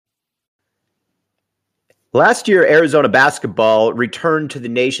Last year, Arizona basketball returned to the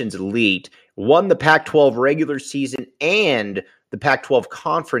nation's elite, won the Pac-12 regular season and the Pac-12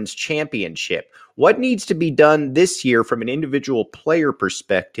 conference championship. What needs to be done this year from an individual player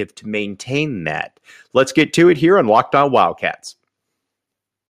perspective to maintain that? Let's get to it here on Locked On Wildcats.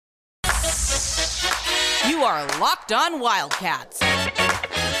 You are Locked On Wildcats,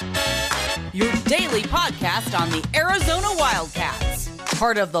 your daily podcast on the Arizona Wildcats,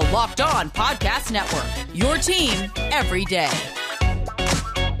 part of the Locked On Podcast Network, your team every day.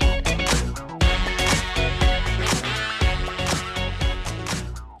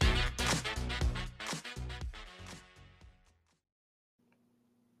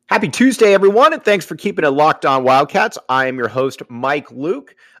 Happy Tuesday, everyone, and thanks for keeping it Locked On Wildcats. I am your host, Mike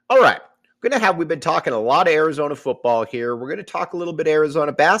Luke. All right, we've been talking a lot of Arizona football here. We're going to talk a little bit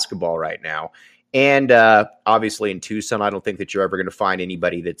Arizona basketball right now. And obviously in Tucson, I don't think that you're ever going to find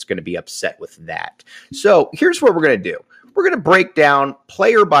anybody that's going to be upset with that. So here's what we're going to do. We're going to break down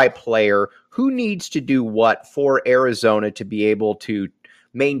player by player who needs to do what for Arizona to be able to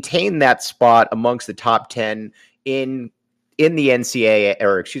maintain that spot amongst the top 10 in the NCAA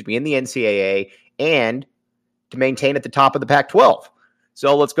and to maintain at the top of the Pac-12.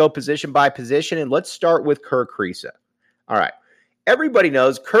 So let's go position by position, and let's start with Kerr Kriisa. All right. Everybody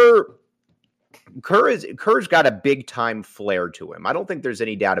knows Kerr's got a big-time flair to him. I don't think there's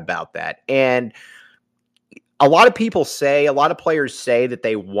any doubt about that. And a lot of players say that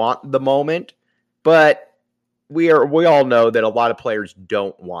they want the moment, but we all know that a lot of players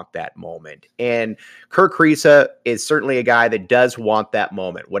don't want that moment. And Kerr Kriisa is certainly a guy that does want that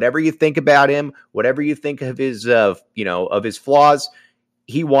moment. Whatever you think about him, whatever you think of his flaws,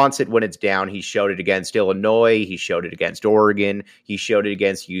 he wants it when it's down. He showed it against Illinois. He showed it against Oregon. He showed it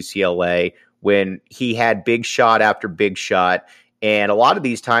against UCLA when he had big shot after big shot. And a lot of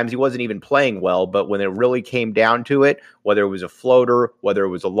these times he wasn't even playing well, but when it really came down to it, whether it was a floater, whether it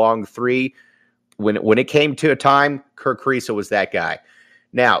was a long three, when it came to a time, Kerr Kriisa was that guy.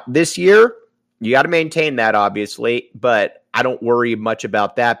 Now, this year, you got to maintain that, obviously, but I don't worry much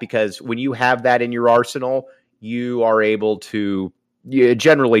about that because when you have that in your arsenal, you are able to, it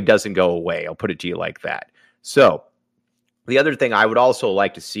generally doesn't go away. I'll put it to you like that. So the other thing I would also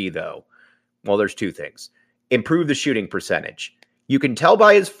like to see, though, well, there's two things. Improve the shooting percentage. You can tell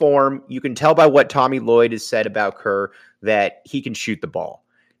by his form, you can tell by what Tommy Lloyd has said about Kerr that he can shoot the ball.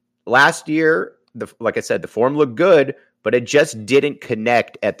 Last year, like I said, the form looked good, but it just didn't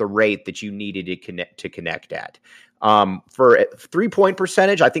connect at the rate that you needed it to connect at. For 3-point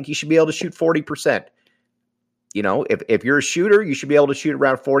percentage, I think you should be able to shoot 40%. You know, if you're a shooter, you should be able to shoot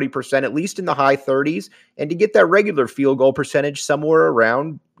around 40%, at least in the high 30s, and to get that regular field goal percentage somewhere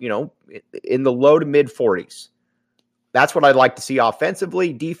around, in the low to mid 40s. That's what I'd like to see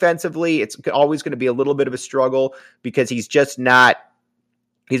offensively. Defensively, it's always going to be a little bit of a struggle because he's not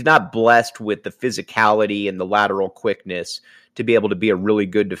blessed with the physicality and the lateral quickness to be able to be a really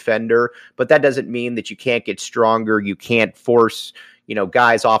good defender. But that doesn't mean that you can't get stronger. You can't force,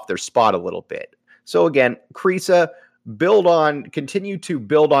 guys off their spot a little bit. So again, Kriisa, continue to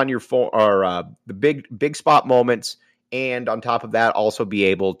build on the big spot moments. And on top of that, also be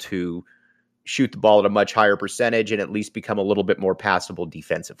able to shoot the ball at a much higher percentage and at least become a little bit more passable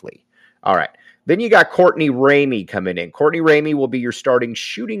defensively. All right. Then you got Courtney Ramey coming in. Courtney Ramey will be your starting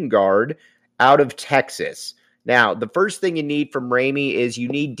shooting guard out of Texas. Now, the first thing you need from Ramey is you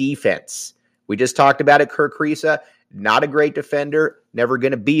need defense. We just talked about it, Kerr Kriisa, not a great defender, never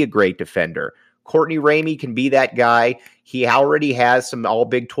going to be a great defender. Courtney Ramey can be that guy. He already has some all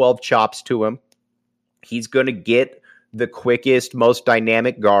Big 12 chops to him. He's going to get the quickest, most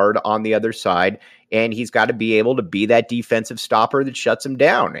dynamic guard on the other side, and he's got to be able to be that defensive stopper that shuts him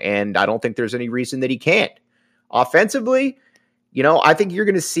down, and I don't think there's any reason that he can't. Offensively, I think you're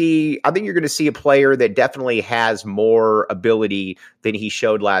going to see a player that definitely has more ability than he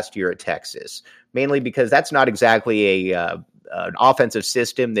showed last year at Texas, mainly because that's not exactly an offensive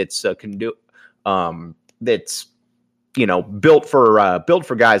system that's built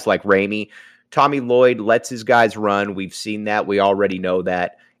for guys like Ramey. Tommy Lloyd lets his guys run. We've seen that. We already know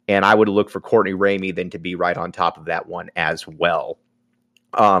that. And I would look for Courtney Ramey then to be right on top of that one as well.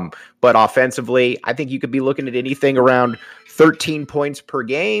 But offensively, I think you could be looking at anything around 13 points per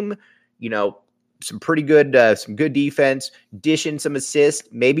game. Some pretty good, some good defense, dish in some assists,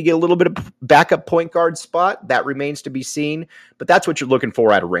 maybe get a little bit of backup point guard spot. That remains to be seen. But that's what you're looking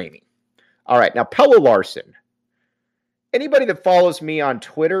for out of Ramey. All right, now Pelle Larsson. Anybody that follows me on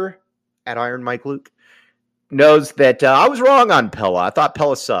Twitter at Iron Mike Luke knows that I was wrong on Pelle. I thought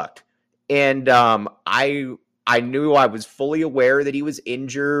Pelle sucked. And I I knew, I was fully aware that he was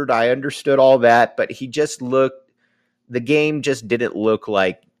injured. I understood all that, but the game just didn't look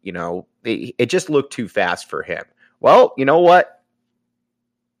like, it just looked too fast for him. Well, you know what?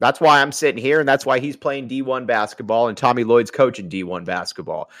 That's why I'm sitting here, and that's why he's playing D1 basketball and Tommy Lloyd's coaching D1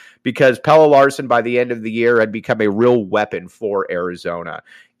 basketball, because Pelle Larsson, by the end of the year, had become a real weapon for Arizona.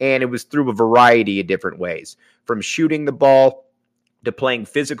 And it was through a variety of different ways, from shooting the ball to playing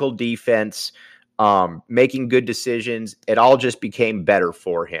physical defense, making good decisions. It all just became better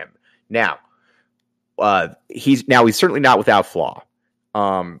for him. Now, he's certainly not without flaw.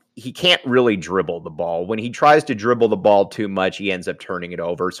 He can't really dribble the ball. When he tries to dribble the ball too much, he ends up turning it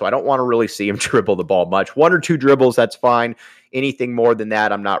over. So I don't want to really see him dribble the ball much. 1 or 2 dribbles, that's fine. Anything more than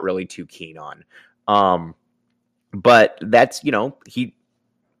that, I'm not really too keen on. But that's,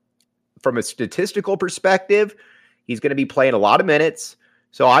 from a statistical perspective, he's going to be playing a lot of minutes.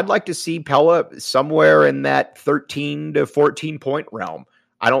 So I'd like to see Pelle somewhere in that 13 to 14 point realm.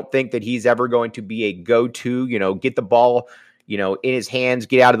 I don't think that he's ever going to be a go-to, get the ball, in his hands,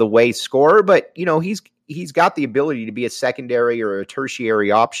 get out of the way scorer. But, he's got the ability to be a secondary or a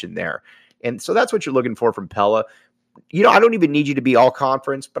tertiary option there. And so that's what you're looking for from Pelle. I don't even need you to be all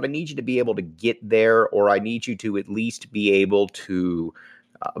conference, but I need you to be able to get there, or I need you to at least be able to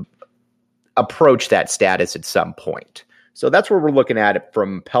approach that status at some point. So that's where we're looking at it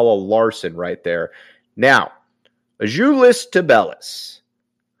from Pelle Larsson right there. Now, Azuolas Tubelis.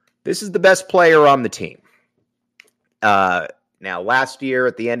 This is the best player on the team. Now, last year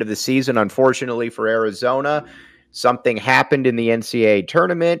at the end of the season, unfortunately for Arizona, something happened in the NCAA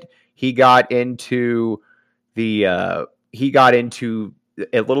tournament. He got into a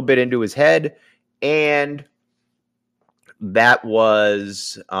little bit into his head, and that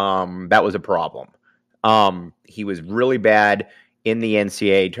was a problem. He was really bad in the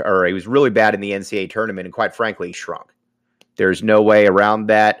NCAA tournament, and quite frankly, he shrunk. There's no way around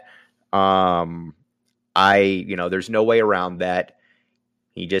that. There's no way around that.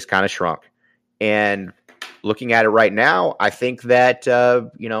 He just kind of shrunk. And looking at it right now, I think that,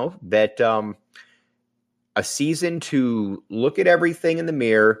 a season to look at everything in the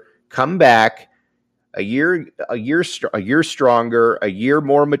mirror, come back a year stronger, a year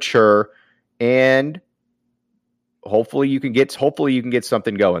more mature, and hopefully you can get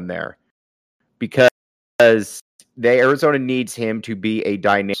something going there, because Arizona needs him to be a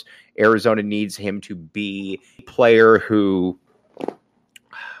dynamic. Arizona needs him to be a player who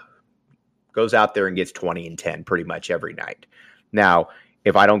goes out there and gets 20 and 10 pretty much every night. Now,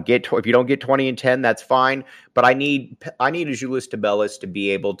 if you don't get 20 and 10, that's fine. But I need Azuolas Tubelis to be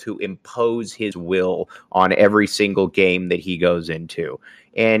able to impose his will on every single game that he goes into.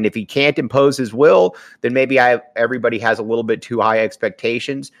 And if he can't impose his will, then maybe everybody has a little bit too high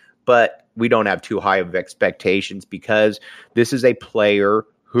expectations. But we don't have too high of expectations, because this is a player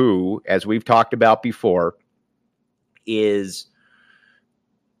who, as we've talked about before, is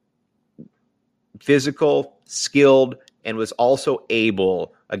physical, skilled, and was also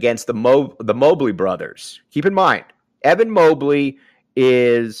able against the Mobley brothers. Keep in mind, Evan Mobley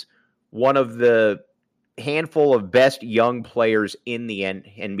is one of the handful of best young players in the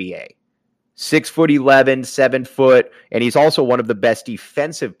NBA. 6'11", 7 foot, and he's also one of the best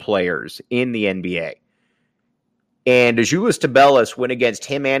defensive players in the NBA. And Azuolas Tubelis went against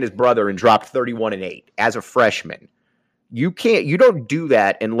him and his brother and dropped 31 and 8 as a freshman. You don't do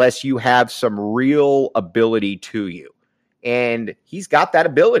that unless you have some real ability to you. And he's got that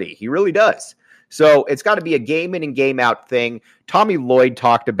ability. He really does. So it's got to be a game in and game out thing. Tommy Lloyd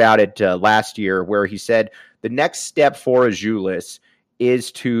talked about it last year, where he said the next step for Azuolas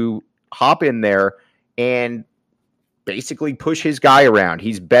is to hop in there and basically push his guy around.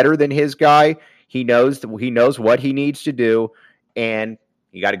 He's better than his guy. He knows what he needs to do, and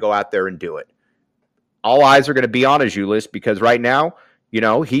you got to go out there and do it. All eyes are going to be on Azuolas, because right now,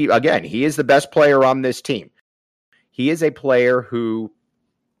 he is the best player on this team. He is a player who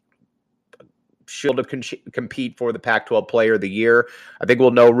should compete for the Pac-12 Player of the Year. I think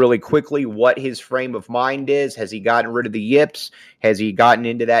we'll know really quickly what his frame of mind is. Has he gotten rid of the yips? Has he gotten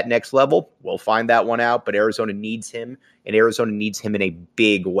into that next level? We'll find that one out, but Arizona needs him, and Arizona needs him in a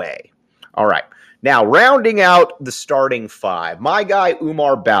big way. All right. Now, rounding out the starting five, my guy,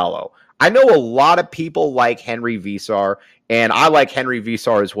 Oumar Ballo. I know a lot of people like Henri Veesaar, and I like Henri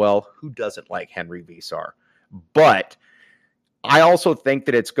Veesaar as well. Who doesn't like Henri Veesaar? But I also think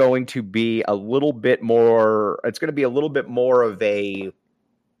that it's going to be a little bit more of a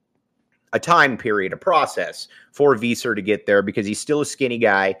time period, a process for Veesaar to get there, because he's still a skinny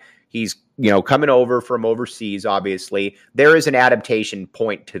guy. He's, coming over from overseas, obviously. There is an adaptation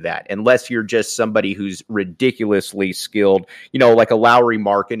point to that, unless you're just somebody who's ridiculously skilled, like a Lauri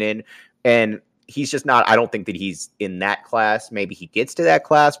Markkanen. And he's just not, I don't think that he's in that class. Maybe he gets to that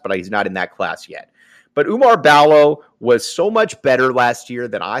class, but he's not in that class yet. But Oumar Ballo was so much better last year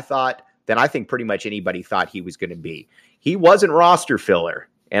than I think pretty much anybody thought he was going to be. He wasn't roster filler.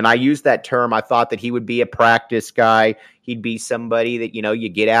 And I use that term. I thought that he would be a practice guy. He'd be somebody that, you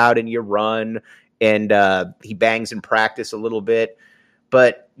get out and you run, and he bangs in practice a little bit.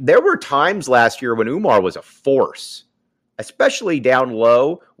 But there were times last year when Oumar was a force, especially down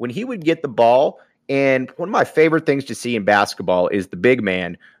low, when he would get the ball. And one of my favorite things to see in basketball is the big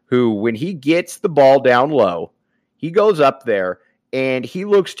man who, when he gets the ball down low, he goes up there and he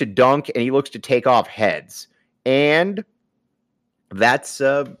looks to dunk and he looks to take off heads. And that's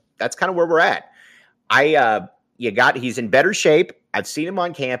kind of where we're at. He's in better shape. I've seen him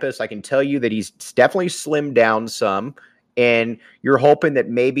on campus. I can tell you that he's definitely slimmed down some, and you're hoping that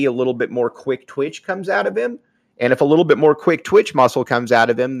maybe a little bit more quick twitch comes out of him. And if a little bit more quick twitch muscle comes out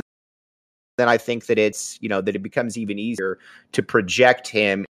of him, then I think that that it becomes even easier to project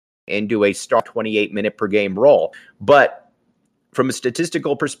him into a start 28-minute per game role. But from a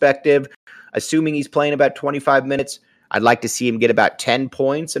statistical perspective, assuming he's playing about 25 minutes, I'd like to see him get about 10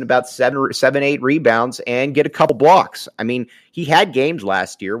 points and about 8 rebounds and get a couple blocks. I mean, he had games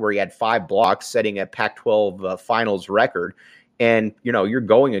last year where he had 5 blocks, setting a Pac-12 finals record. And, you're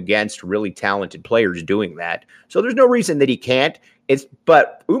going against really talented players doing that. So there's no reason that he can't.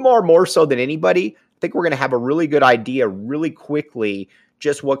 But Oumar, more so than anybody, I think we're going to have a really good idea really quickly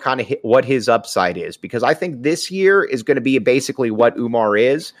just what his upside is. Because I think this year is going to be basically what Oumar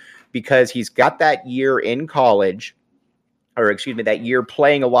is, because he's got that year in college, that year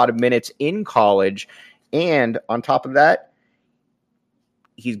playing a lot of minutes in college. And on top of that,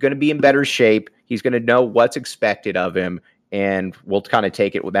 he's going to be in better shape. He's going to know what's expected of him, and we'll kind of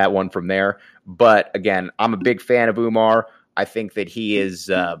take it with that one from there. But again, I'm a big fan of Oumar. I think that he is,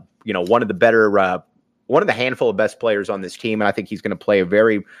 one of the handful of best players on this team. And I think he's going to play a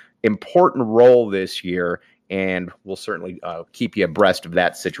very important role this year. And we'll certainly keep you abreast of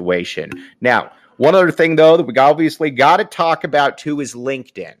that situation. Now, one other thing, though, that we obviously got to talk about, too, is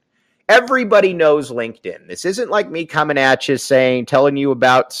LinkedIn. Everybody knows LinkedIn. This isn't like me coming at you telling you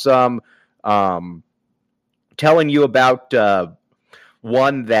about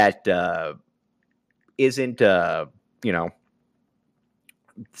one that isn't, an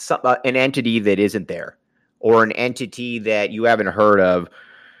entity that isn't there, or an entity that you haven't heard of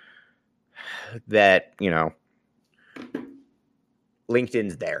that,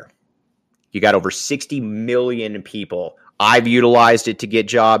 LinkedIn's there. You got over 60 million people. I've utilized it to get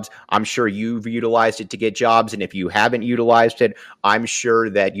jobs. I'm sure you've utilized it to get jobs. And if you haven't utilized it, I'm sure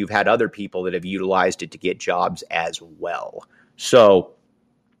that you've had other people that have utilized it to get jobs as well. So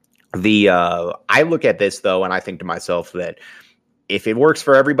I look at this, though, and I think to myself that if it works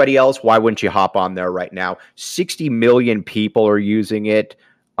for everybody else, why wouldn't you hop on there right now? 60 million people are using it.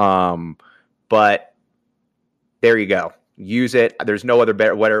 But there you go. Use it. There's no other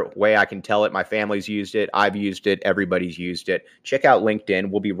better way I can tell it. My family's used it. I've used it. Everybody's used it. Check out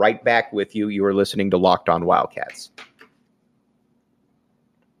LinkedIn. We'll be right back with you. You are listening to Locked On Wildcats.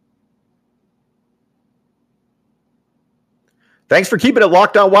 Thanks for keeping it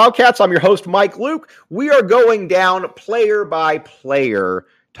locked on Wildcats. I'm your host, Mike Luke. We are going down player by player,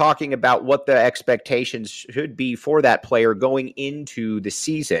 talking about what the expectations should be for that player going into the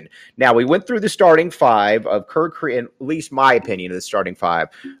season. Now, we went through the starting five of Kirk, at least my opinion of the starting five,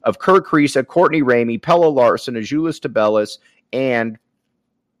 of Kirk Kriisa, Courtney Ramey, Pelle Larsson, Azuolas Tubelis, and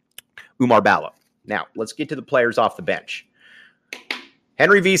Oumar Ballo. Now, let's get to the players off the bench.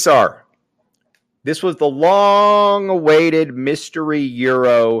 Henri Veesaar. This was the long-awaited mystery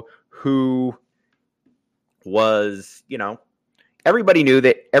Euro who was, everybody knew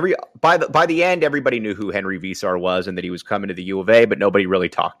that by the end, everybody knew who Henri Veesaar was and that he was coming to the U of A, but nobody really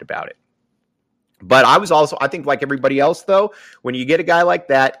talked about it. But I think like everybody else, though, when you get a guy like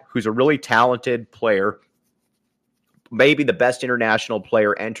that, who's a really talented player, maybe the best international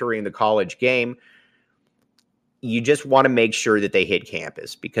player entering the college game, you just want to make sure that they hit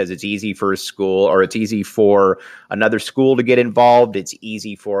campus, because it's easy for a school, or it's easy for another school to get involved. It's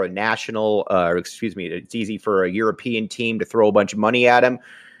easy for it's easy for a European team to throw a bunch of money at him.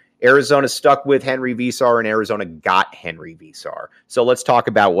 Arizona stuck with Henri Veesaar, and Arizona got Henri Veesaar. So let's talk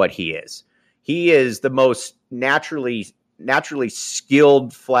about what he is. He is the most naturally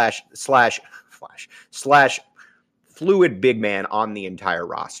skilled slash fluid big man on the entire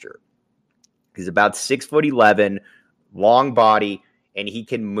roster. He's about 6'11", long body, and he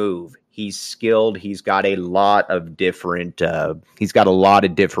can move. He's skilled. He's got a lot of different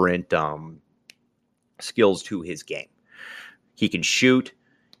skills to his game. He can shoot.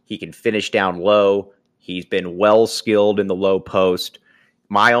 He can finish down low. He's been well skilled in the low post.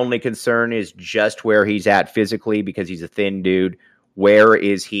 My only concern is just where he's at physically, because he's a thin dude. Where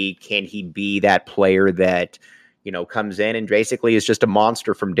is he? Can he be that player that, comes in and basically is just a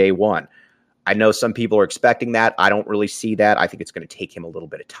monster from day one? I know some people are expecting that. I don't really see that. I think it's going to take him a little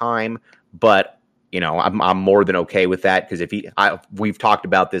bit of time, but I'm more than okay with that, because we've talked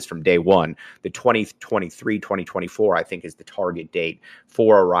about this from day one. The 2023, 2024, I think, is the target date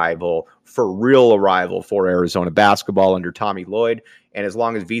for real arrival for Arizona basketball under Tommy Lloyd. And as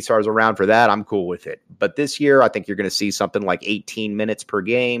long as Visar's around for that, I'm cool with it. But this year, I think you're going to see something like 18 minutes per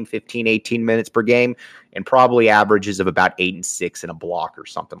game, 18 minutes per game, and probably averages of about 8 and 6 in a block or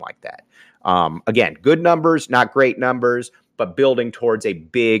something like that. Again, good numbers, not great numbers, but building towards a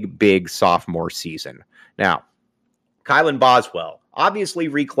big, big sophomore season. Now, Kylan Boswell, obviously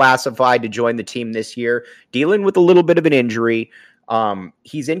reclassified to join the team this year, dealing with a little bit of an injury.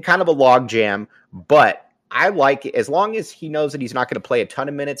 He's in kind of a logjam, but I like it as long as he knows that he's not going to play a ton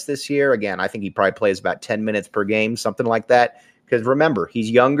of minutes this year. Again, I think he probably plays about 10 minutes per game, something like that. Because remember,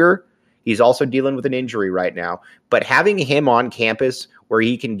 he's younger. He's also dealing with an injury right now. But having him on campus where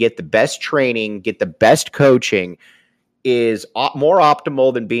he can get the best training, get the best coaching, is more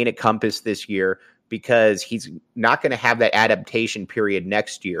optimal than being at Compass this year, because he's not going to have that adaptation period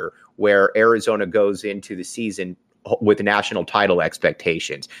next year where Arizona goes into the season with national title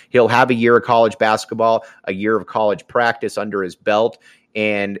expectations. He'll have a year of college basketball, a year of college practice under his belt,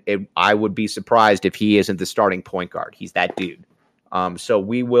 and I would be surprised if he isn't the starting point guard. He's that dude. So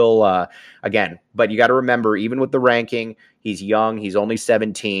we will, again, but you got to remember, even with the ranking, he's young. He's only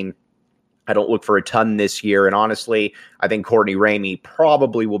 17. I don't look for a ton this year. And honestly, I think Courtney Ramey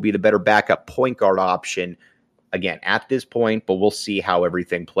probably will be the better backup point guard option, again, at this point, but we'll see how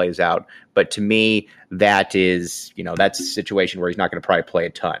everything plays out. But to me, that's a situation where he's not going to probably play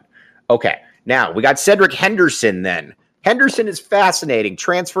a ton. Okay, now we got Cedric Henderson then. Henderson is fascinating.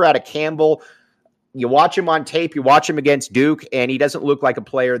 Transfer out of Campbell. You watch him on tape, you watch him against Duke, and he doesn't look like a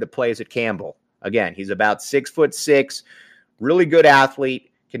player that plays at Campbell. Again, he's about 6'6", really good athlete,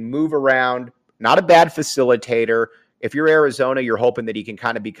 can move around, not a bad facilitator. If you're Arizona, you're hoping that he can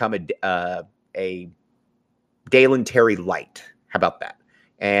kind of become a Dalen Terry light. How about that?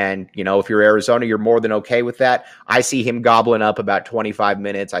 And, if you're Arizona, you're more than okay with that. I see him gobbling up about 25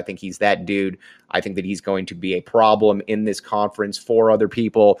 minutes. I think he's that dude. I think that he's going to be a problem in this conference for other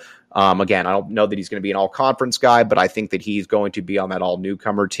people. Again, I don't know that he's going to be an all-conference guy, but I think that he's going to be on that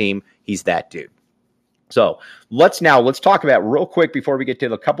all-newcomer team. He's that dude. So let's talk about real quick before we get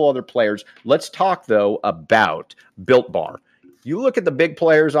to a couple other players. Let's talk, though, about Built Bar. You look at the big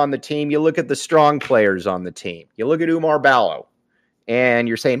players on the team. You look at the strong players on the team. You look at Oumar Ballo, and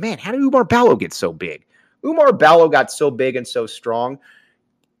you're saying, man, how did Oumar Ballo get so big? Oumar Ballo got so big and so strong,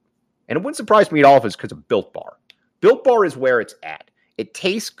 and it wouldn't surprise me at all if it's because of Built Bar. Built Bar is where it's at. It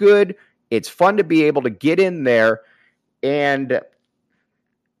tastes good. It's fun to be able to get in there, and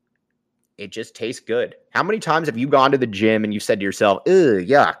it just tastes good. How many times have you gone to the gym and you said to yourself, ugh,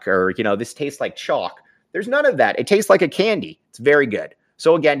 yuck, or, this tastes like chalk? There's none of that. It tastes like a candy. It's very good.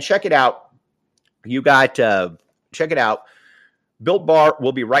 So again, check it out. Check it out. Built Bar.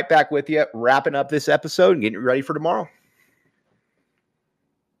 We'll be right back with you, wrapping up this episode and getting ready for tomorrow.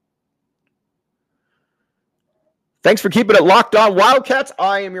 Thanks for keeping it locked on Wildcats.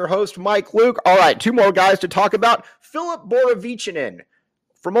 I am your host, Mike Luke. All right, two more guys to talk about. Filip Borovichinen.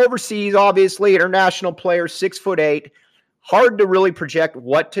 From overseas, obviously, international player, 6'8". Hard to really project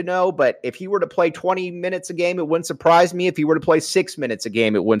what to know, but if he were to play 20 minutes a game, it wouldn't surprise me. If he were to play 6 minutes a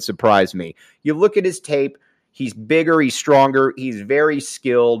game, it wouldn't surprise me. You look at his tape, he's bigger, he's stronger, he's very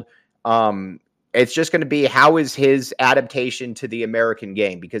skilled. It's just going to be, how is his adaptation to the American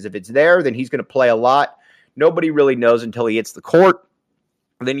game? Because if it's there, then he's going to play a lot. Nobody really knows until he hits the court.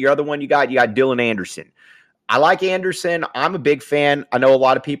 And then your other one you got Dylan Anderson. I like Anderson. I'm a big fan. I know a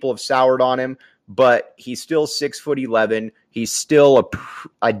lot of people have soured on him, but he's still 6'11". He's still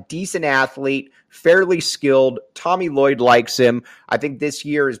a decent athlete, fairly skilled. Tommy Lloyd likes him. I think this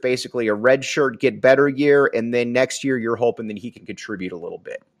year is basically a red shirt, get better year, and then next year you're hoping that he can contribute a little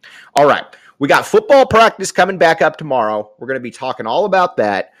bit. All right, we got football practice coming back up tomorrow. We're going to be talking all about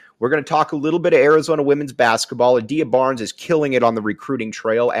that. We're going to talk a little bit of Arizona women's basketball. Adia Barnes is killing it on the recruiting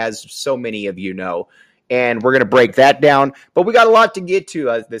trail, as so many of you know. And we're going to break that down. But we got a lot to get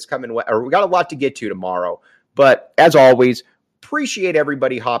to we got a lot to get to tomorrow. But as always, appreciate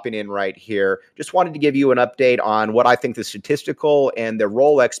everybody hopping in right here. Just wanted to give you an update on what I think the statistical and the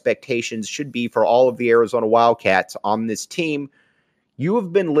role expectations should be for all of the Arizona Wildcats on this team. You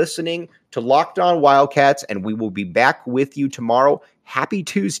have been listening to Locked On Wildcats, and we will be back with you tomorrow. Happy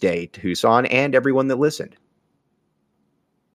Tuesday, Tucson, and everyone that listened.